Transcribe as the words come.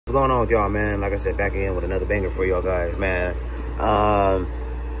What's going on with y'all, man? Like I said, back again with another banger for y'all guys, man.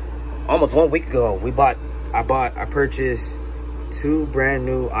 Almost 1 week ago, I purchased 2 brand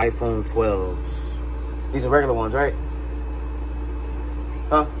new iPhone 12s. These are regular ones, right?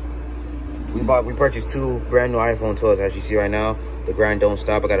 Huh? We purchased 2 brand new iPhone 12s, as you see right now. The grind don't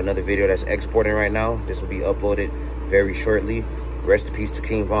stop. I got another video that's exporting right now. This will be uploaded very shortly. Rest in peace to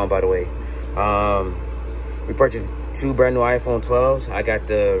King Von, by the way. We purchased 2 brand new iPhone 12s. I got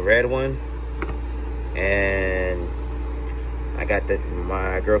the red one, and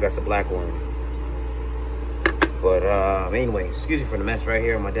my girl got the black one. But anyway, excuse me for the mess right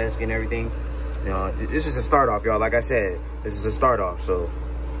here on my desk and everything. You know, this is a start off, y'all. Like I said, this is a start off. So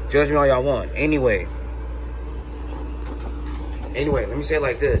judge me all y'all want. Anyway, let me say it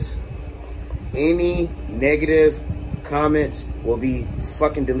like this: any negative comments will be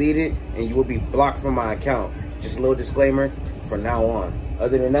fucking deleted, and you will be blocked from my account. Just a little disclaimer from now on.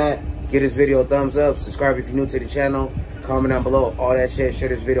 Other than that, give this video a thumbs up, subscribe if you're new to the channel, comment down below, all that shit. Share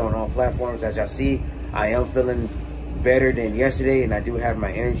this video on all platforms. As y'all see, I am feeling better than yesterday, and I do have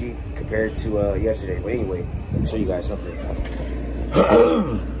my energy compared to yesterday. But anyway, let me show you guys something.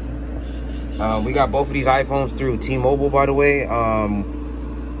 We got both of these iPhones through T-Mobile, by the way. I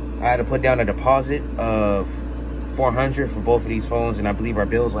had to put down a deposit of $400 for both of these phones, and I believe our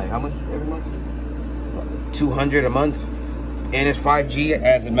bill's like how much every month? $200 a month, and it's 5G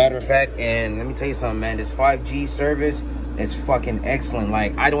as a matter of fact. And let me tell you something, man, this 5G service is fucking excellent.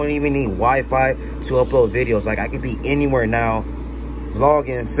 Like, I don't even need Wi-Fi to upload videos. Like, I could be anywhere now,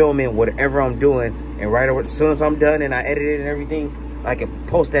 vlogging, filming, whatever I'm doing, and right away, as soon as I'm done and I edit it and everything, I can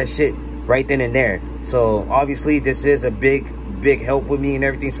post that shit right then and there. So obviously this is a big help with me and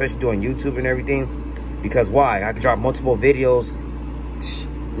everything, especially doing YouTube and everything. Because why? I can drop multiple videos,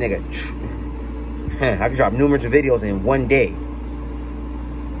 nigga. I can drop numerous of videos in one day.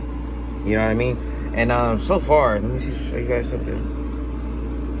 You know what I mean? And so far, let me show you guys something.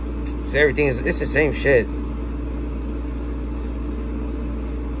 So everything it's the same shit.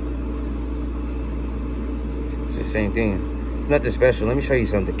 It's the same thing. It's nothing special. Let me show you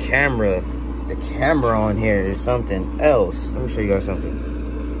something. The camera on here is something else. Let me show you guys something.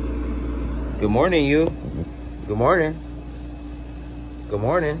 Good morning, you. Good morning. Good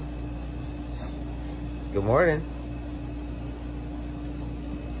morning. Good morning.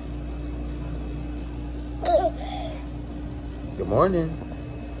 Good morning.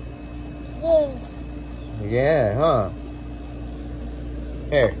 Yeah, huh?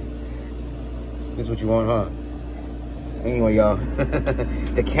 Here. This is what you want, huh? Anyway, y'all.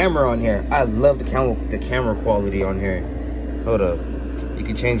 The camera on here. I love the camera quality on here. Hold up. You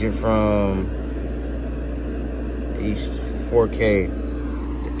can change it from 4K.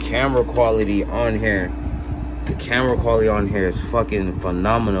 The camera quality on here. The camera quality on here is fucking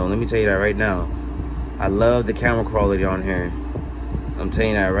phenomenal. Let me tell you that right now. I love the camera quality on here. I'm telling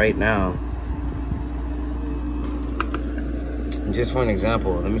you that right now. Just for an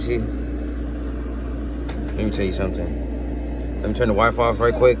example, let me see. Let me tell you something. Let me turn the Wi-Fi off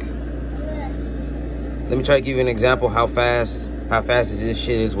right quick. Let me try to give you an example how fast this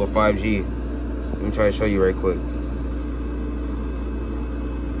shit is with 5G. Let me try to show you right quick.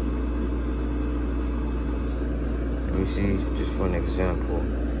 Let me see, just for an example.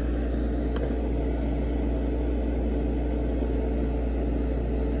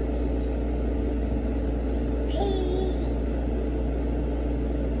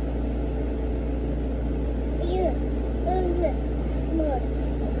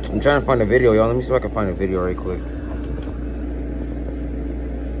 I'm trying to find a video, y'all. Let me see if I can find a video right quick.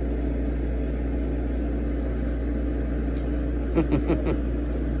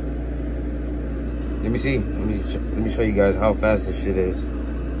 Let me see. Let me show you guys how fast this shit is.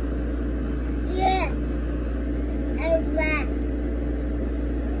 Yeah.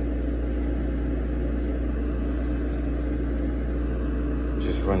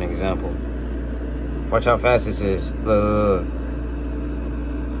 Just for an example. Watch how fast this is. Look.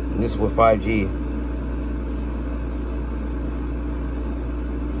 This is with 5G.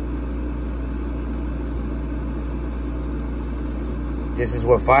 This is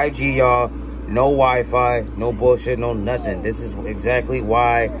with 5G, y'all. No Wi-Fi, no bullshit, no nothing. This is exactly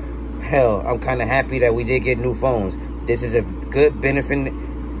why, hell, I'm kind of happy that we did get new phones. This is a good benefit.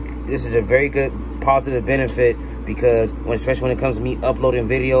 This is a very good positive benefit, because especially when it comes to me uploading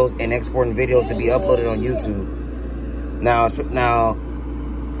videos and exporting videos to be uploaded on YouTube. Now,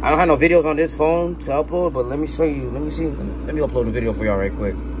 I don't have no videos on this phone to upload, but let me show you. Let me see. Let me upload a video for y'all right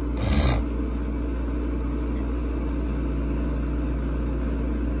quick.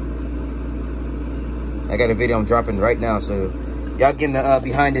 I got a video I'm dropping right now, so Y'all getting the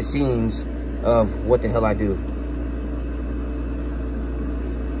behind the scenes of what the hell I do.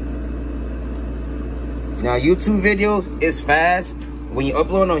 Now, YouTube videos is fast. When you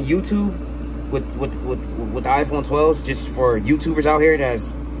upload on YouTube with the iPhone 12s, just for YouTubers out here that's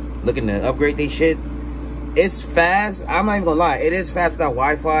looking to upgrade their shit, it's fast. I'm not even gonna lie, it is fast without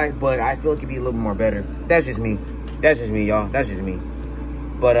Wi-Fi, but I feel it could be a little more better. That's just me. That's just me, y'all. That's just me.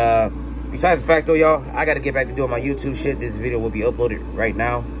 But besides the fact though, y'all, I gotta get back to doing my YouTube shit. This video will be uploaded right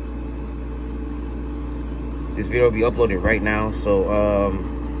now. This video will be uploaded right now. So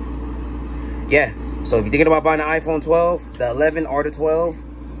yeah. So if you're thinking about buying an iPhone 12, the 11 or the 12,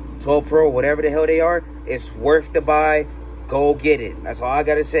 12 Pro, whatever the hell they are, it's worth the buy. Go get it. That's all I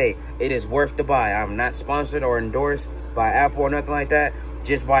gotta say. It is worth the buy. I'm not sponsored or endorsed by Apple or nothing like that.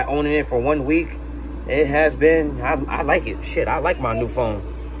 Just by owning it for 1 week, it has been, I like it. Shit, I like my new phone.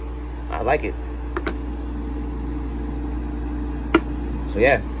 I like it. So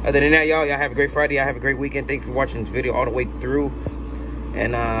yeah, other than that, y'all have a great Friday. Y'all have a great weekend. Thank you for watching this video all the way through.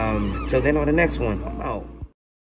 And till then, on the next one, I'm out.